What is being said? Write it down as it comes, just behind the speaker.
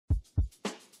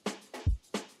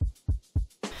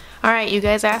Alright, you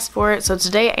guys asked for it, so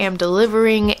today I am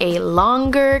delivering a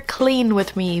longer clean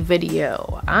with me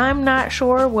video. I'm not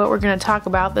sure what we're going to talk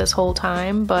about this whole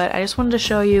time, but I just wanted to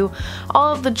show you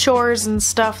all of the chores and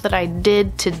stuff that I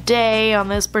did today on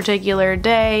this particular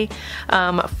day.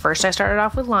 First I started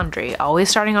off with laundry, always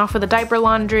starting off with a diaper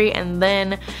laundry, and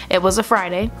then it was a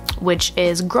Friday, which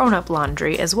is grown-up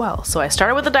laundry as well. So I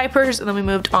started with the diapers, and then we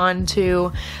moved on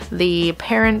to the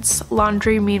parents'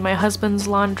 laundry, me and my husband's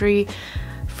laundry.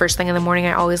 First thing in the morning,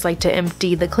 I always like to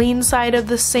empty the clean side of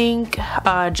the sink,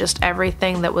 just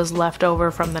everything that was left over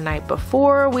from the night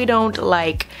before. We don't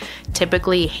like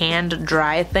typically hand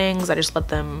dry things. I just let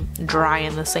them dry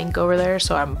in the sink over there.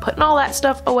 So I'm putting all that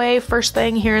stuff away first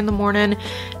thing here in the morning,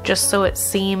 just so it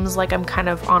seems like I'm kind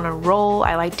of on a roll.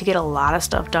 I like to get a lot of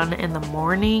stuff done in the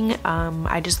morning.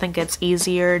 I just think it's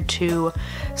easier to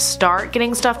start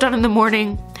getting stuff done in the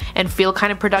morning and feel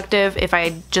kind of productive. If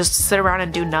I just sit around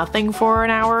and do nothing for an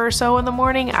hour or so in the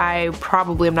morning, I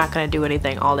probably am not going to do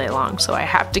anything all day long. So I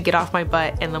have to get off my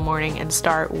butt in the morning and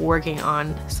start working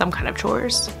on some kind of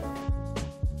chores.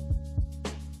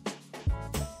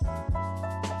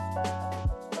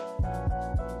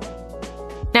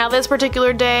 Now this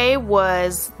particular day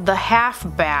was the half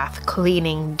bath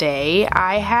cleaning day.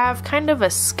 I have kind of a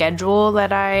schedule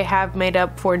that I have made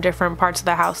up for different parts of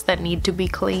the house that need to be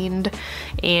cleaned,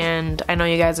 and I know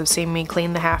you guys have seen me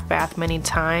clean the half bath many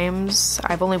times.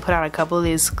 I've only put out a couple of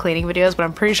these cleaning videos, but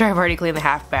I'm pretty sure I've already cleaned the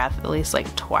half bath at least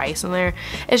like twice in there.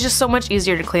 It's just so much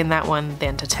easier to clean that one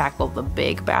than to tackle the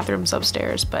big bathrooms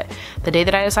upstairs. But the day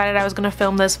that I decided I was going to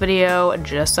film this video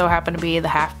just so happened to be the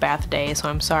half bath day, so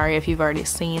I'm sorry if you've already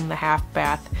seen the half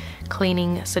bath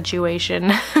cleaning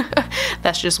situation.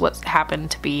 That's just what happened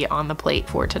to be on the plate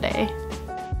for today.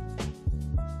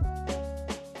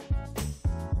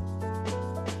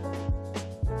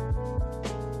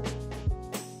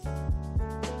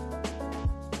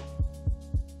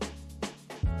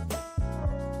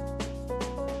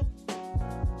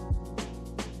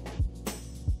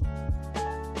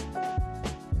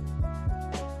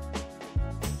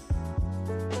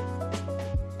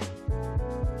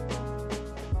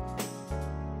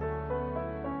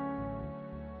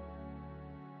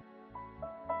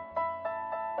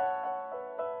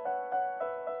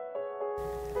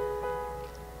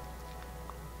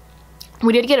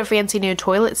 We did get a fancy new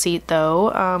toilet seat though,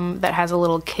 that has a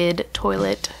little kid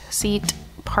toilet seat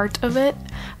part of it.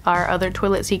 Our other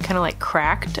toilet seat kind of like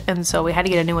cracked, and so we had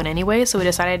to get a new one anyway, so we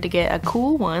decided to get a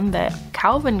cool one that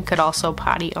Calvin could also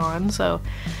potty on, so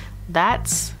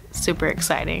that's super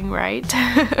exciting, right?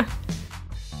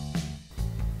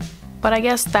 But I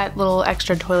guess that little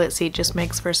extra toilet seat just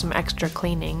makes for some extra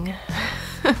cleaning.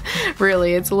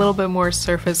 Really, it's a little bit more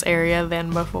surface area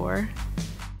than before.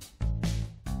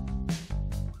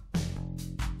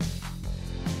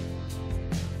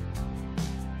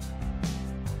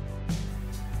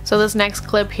 So this next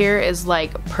clip here is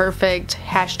like perfect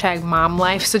hashtag mom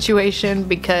life situation,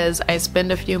 because I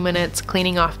spend a few minutes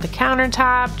cleaning off the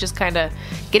countertop, just kind of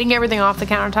getting everything off the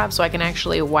countertop so I can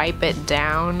actually wipe it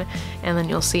down. And then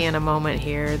you'll see in a moment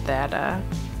here that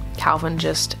Calvin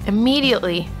just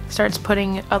immediately starts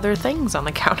putting other things on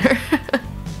the counter.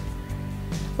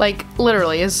 Like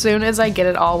literally, as soon as I get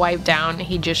it all wiped down,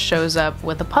 he just shows up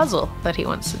with a puzzle that he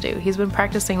wants to do. He's been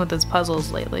practicing with his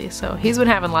puzzles lately, so he's been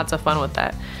having lots of fun with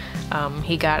that.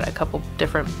 He got a couple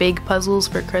different big puzzles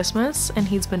for Christmas, and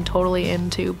he's been totally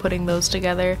into putting those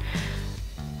together.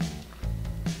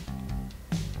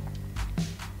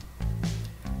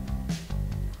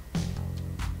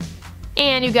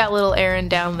 And you got little Eren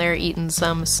down there eating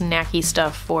some snacky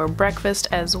stuff for breakfast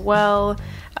as well.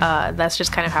 That's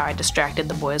just kind of how I distracted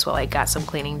the boys while I got some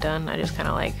cleaning done. I just kind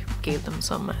of like gave them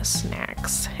some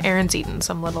snacks. Eren's eating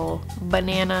some little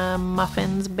banana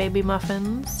muffins, baby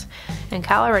muffins. And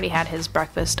Cal already had his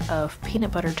breakfast of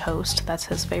peanut butter toast. That's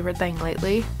his favorite thing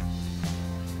lately.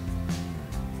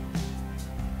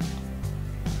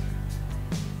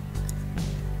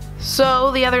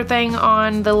 So the other thing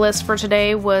on the list for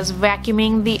today was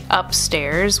vacuuming the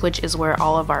upstairs, which is where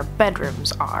all of our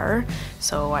bedrooms are.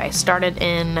 So I started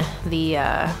in the,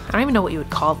 I don't even know what you would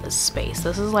call this space.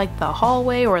 This is like the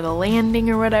hallway or the landing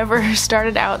or whatever.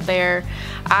 Started out there.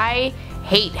 I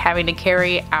hate having to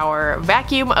carry our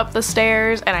vacuum up the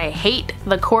stairs, and I hate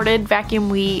the corded vacuum.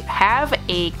 We have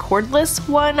a cordless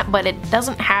one, but it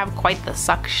doesn't have quite the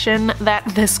suction that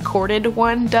this corded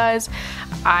one does.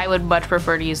 I would much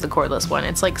prefer to use the cordless one.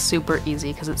 It's like super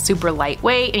easy because it's super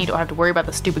lightweight and you don't have to worry about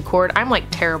the stupid cord. I'm like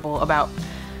terrible about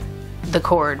the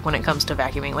cord when it comes to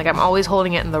vacuuming. Like, I'm always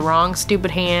holding it in the wrong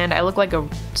stupid hand. I look like a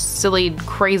silly,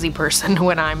 crazy person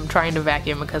when I'm trying to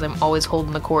vacuum because I'm always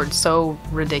holding the cord so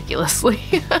ridiculously.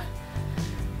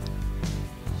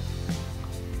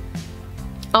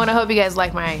 Oh, and I hope you guys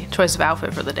like my choice of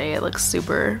outfit for the day. It looks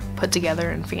super put together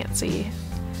and fancy.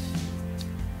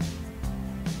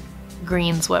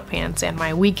 Green sweatpants and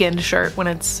my weekend shirt when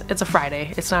it's a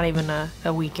Friday. It's not even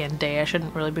a weekend day. I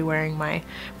shouldn't really be wearing my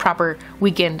proper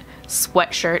weekend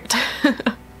sweatshirt.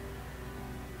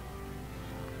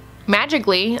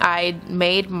 Magically, I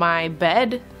made my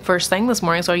bed first thing this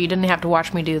morning, so you didn't have to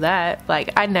watch me do that.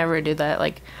 Like, I never do that.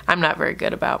 Like, I'm not very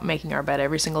good about making our bed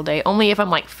every single day. Only if I'm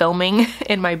like filming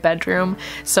in my bedroom,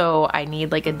 so I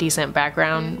need like a decent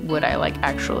background, would I like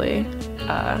actually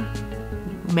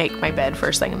make my bed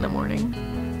first thing in the morning.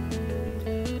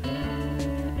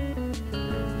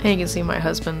 And you can see my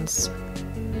husband's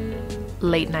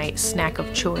late night snack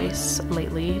of choice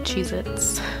lately,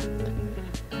 Cheez-Its.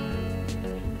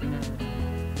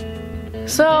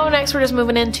 So next we're just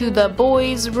moving into the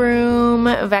boys' room.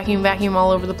 Vacuum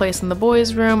all over the place in the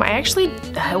boys' room.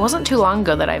 It wasn't too long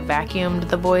ago that I vacuumed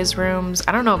the boys' rooms.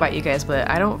 I don't know about you guys, but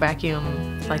I don't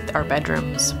vacuum like our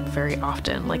bedrooms very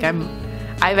often. Like,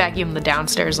 I vacuum the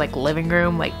downstairs like living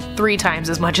room like 3 times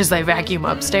as much as I vacuum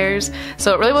upstairs.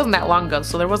 So it really wasn't that long ago,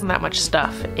 so there wasn't that much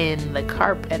stuff in the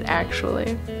carpet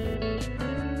actually.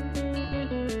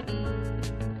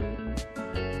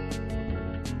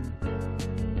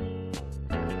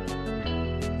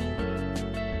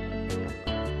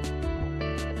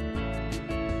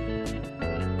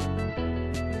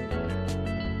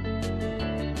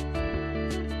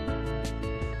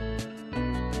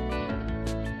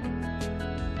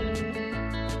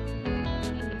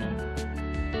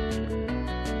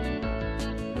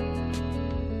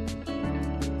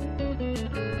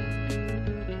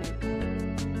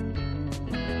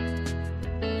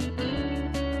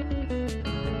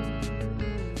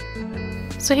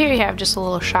 So here you have just a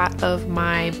little shot of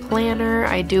my planner.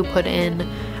 I do put in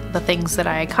the things that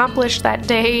I accomplished that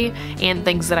day and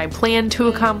things that I plan to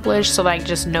accomplish, so that I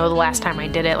just know the last time I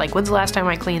did it. Like, when's the last time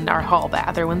I cleaned our hall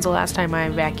bath, or when's the last time I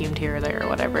vacuumed here or there or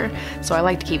whatever. So I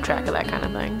like to keep track of that kind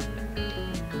of thing.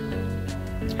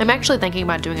 I'm actually thinking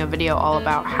about doing a video all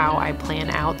about how I plan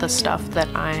out the stuff that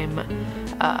I'm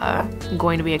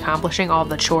going to be accomplishing, all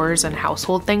the chores and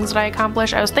household things that I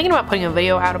accomplish. I was thinking about putting a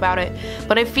video out about it,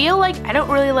 but I feel like I don't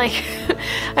really like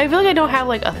I feel like I don't have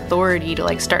like authority to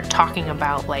like start talking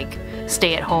about like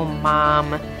stay-at-home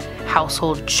mom,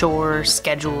 household chore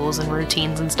schedules and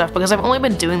routines and stuff, because I've only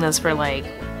been doing this for like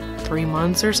 3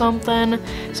 months or something.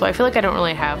 So I feel like I don't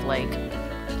really have like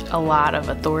a lot of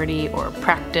authority or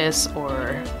practice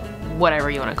or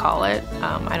whatever you want to call it.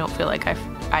 I don't feel like I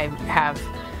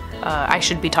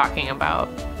should be talking about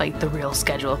like the real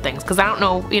schedule of things, because I don't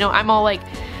know, you know, I'm all like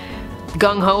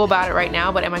gung-ho about it right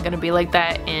now, but am I going to be like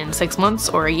that in 6 months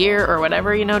or a year or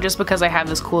whatever? You know, just because I have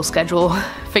this cool schedule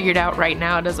figured out right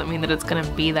now doesn't mean that it's going to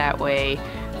be that way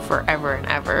forever and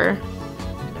ever.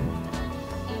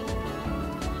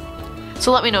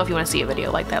 So let me know if you want to see a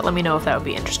video like that. Let me know if that would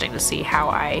be interesting to see how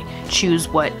I choose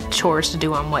what chores to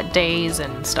do on what days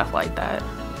and stuff like that.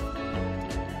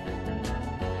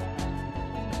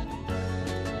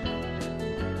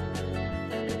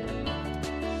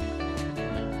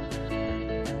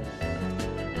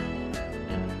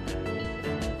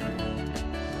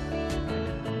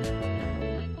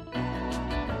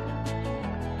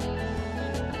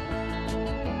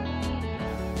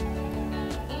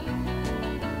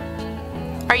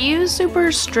 Are you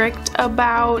super strict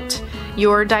about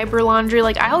your diaper laundry?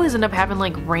 Like, I always end up having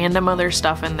like random other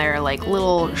stuff in there, like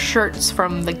little shirts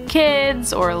from the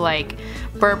kids, or like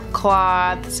burp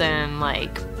cloths and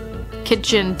like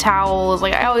kitchen towels.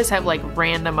 Like, I always have like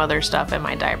random other stuff in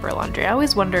my diaper laundry. I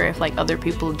always wonder if like other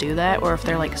people do that, or if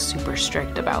they're like super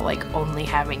strict about like only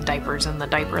having diapers in the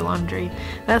diaper laundry.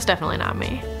 That's definitely not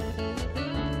me.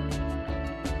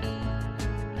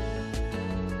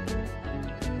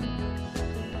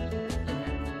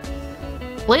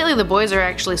 Lately, the boys are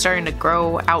actually starting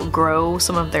to outgrow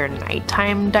some of their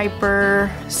nighttime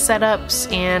diaper setups,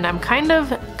 and I'm kind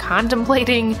of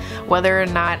contemplating whether or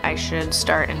not I should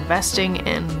start investing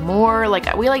in more.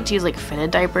 Like, we like to use like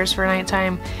fitted diapers for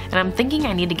nighttime, and I'm thinking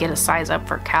I need to get a size up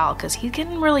for Cal, because he's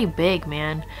getting really big,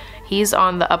 man. He's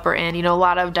on the upper end. You know, a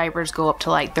lot of diapers go up to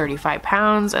like 35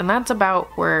 pounds, and that's about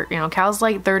where, you know, Cal's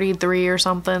like 33 or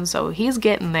something, so he's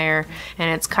getting there,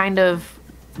 and it's kind of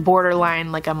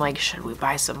borderline, like, I'm like, should we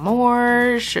buy some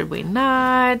more? Should we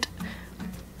not?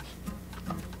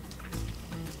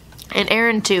 And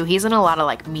Eren too, he's in a lot of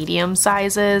like medium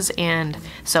sizes, and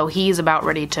so he's about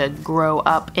ready to grow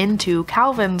up into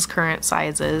Calvin's current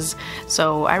sizes.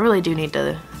 So I really do need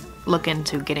to look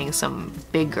into getting some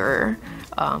bigger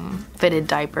fitted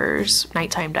diapers,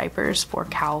 nighttime diapers for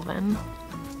Calvin.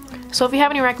 So if you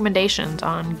have any recommendations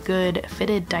on good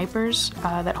fitted diapers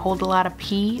that hold a lot of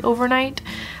pee overnight,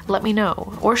 let me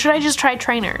know. Or should I just try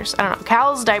trainers? I don't know.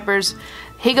 Cal's diapers,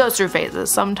 he goes through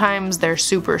phases. Sometimes they're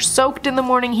super soaked in the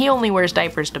morning. He only wears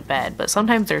diapers to bed, but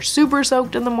sometimes they're super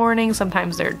soaked in the morning.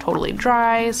 Sometimes they're totally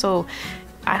dry. So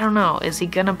I don't know. Is he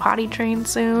gonna potty train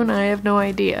soon? I have no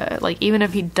idea. Like, even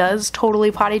if he does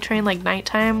totally potty train like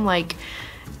nighttime, like,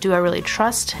 do I really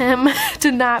trust him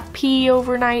to not pee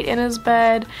overnight in his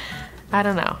bed? I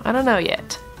don't know. I don't know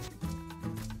yet.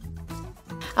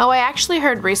 Oh, I actually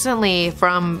heard recently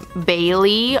from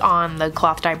Bailey on the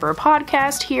Cloth Diaper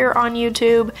podcast here on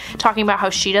YouTube talking about how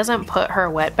she doesn't put her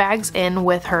wet bags in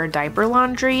with her diaper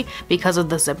laundry because of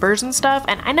the zippers and stuff,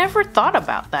 and I never thought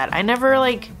about that. I never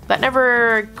that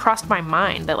never crossed my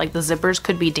mind that like the zippers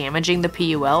could be damaging the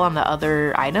PUL on the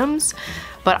other items.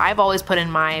 But I've always put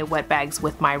in my wet bags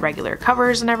with my regular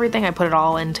covers and everything. I put it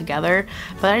all in together,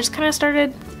 but I just kind of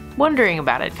started wondering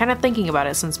about it, kind of thinking about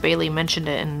it since Bailey mentioned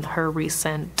it in her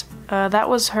recent, that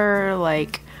was her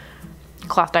like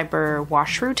cloth diaper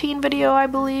wash routine video, I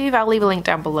believe. I'll leave a link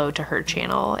down below to her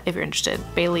channel if you're interested.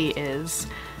 Bailey is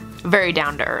very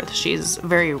down to earth. She's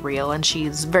very real and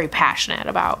she's very passionate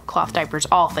about cloth diapers,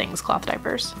 all things cloth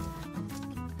diapers.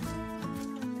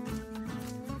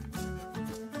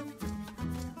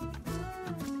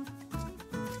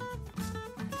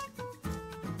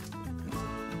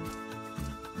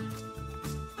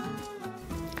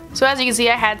 So as you can see,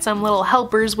 I had some little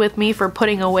helpers with me for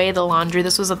putting away the laundry.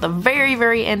 This was at the very,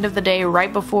 very end of the day,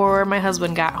 right before my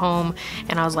husband got home,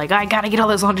 and I was like, I gotta get all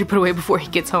this laundry put away before he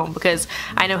gets home, because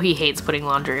I know he hates putting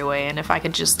laundry away, and if I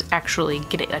could just actually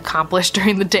get it accomplished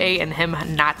during the day and him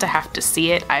not to have to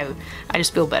see it, I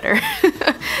just feel better.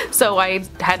 So I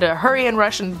had to hurry and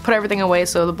rush and put everything away,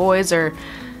 so the boys are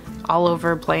all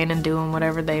over playing and doing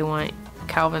whatever they want.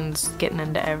 Calvin's getting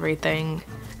into everything,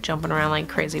 jumping around like a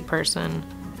crazy person.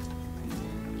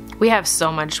 We have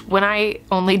so much. When I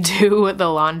only do the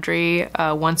laundry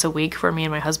once a week for me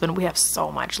and my husband, we have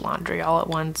so much laundry all at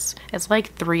once. It's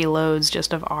like 3 loads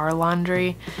just of our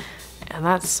laundry, and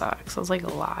that sucks. It's like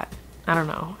a lot. I don't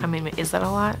know. I mean, is that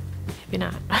a lot? Maybe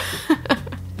not.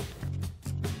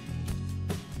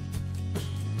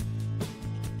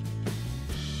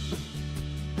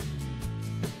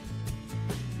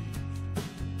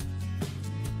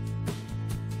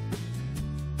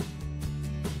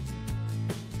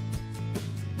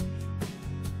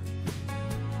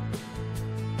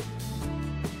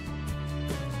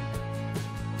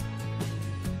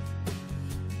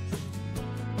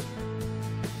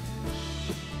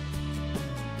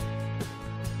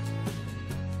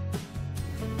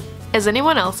 Is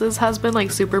anyone else's husband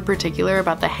like super particular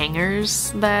about the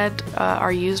hangers that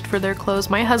are used for their clothes?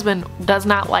 My husband does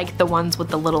not like the ones with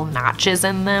the little notches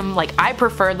in them. Like, I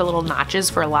prefer the little notches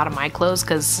for a lot of my clothes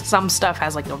because some stuff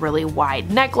has like a really wide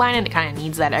neckline and it kind of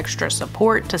needs that extra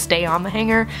support to stay on the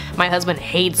hanger. My husband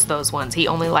hates those ones. He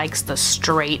only likes the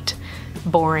straight,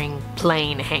 boring,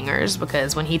 plain hangers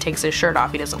because when he takes his shirt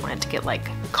off, he doesn't want it to get like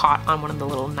caught on one of the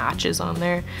little notches on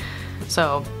there.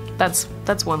 So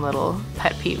that's one little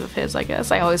pet peeve of his, I guess.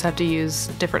 I always have to use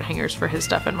different hangers for his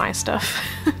stuff and my stuff.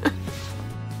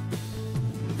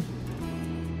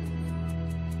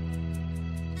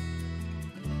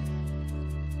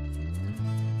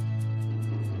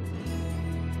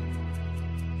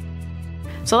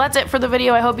 So that's it for the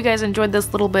video. I hope you guys enjoyed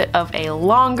this little bit of a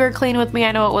longer clean with me.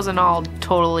 I know it wasn't all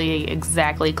totally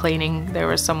exactly cleaning. There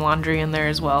was some laundry in there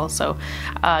as well. So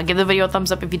give the video a thumbs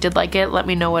up if you did like it. Let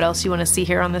me know what else you want to see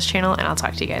here on this channel, and I'll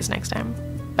talk to you guys next time.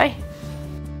 Bye!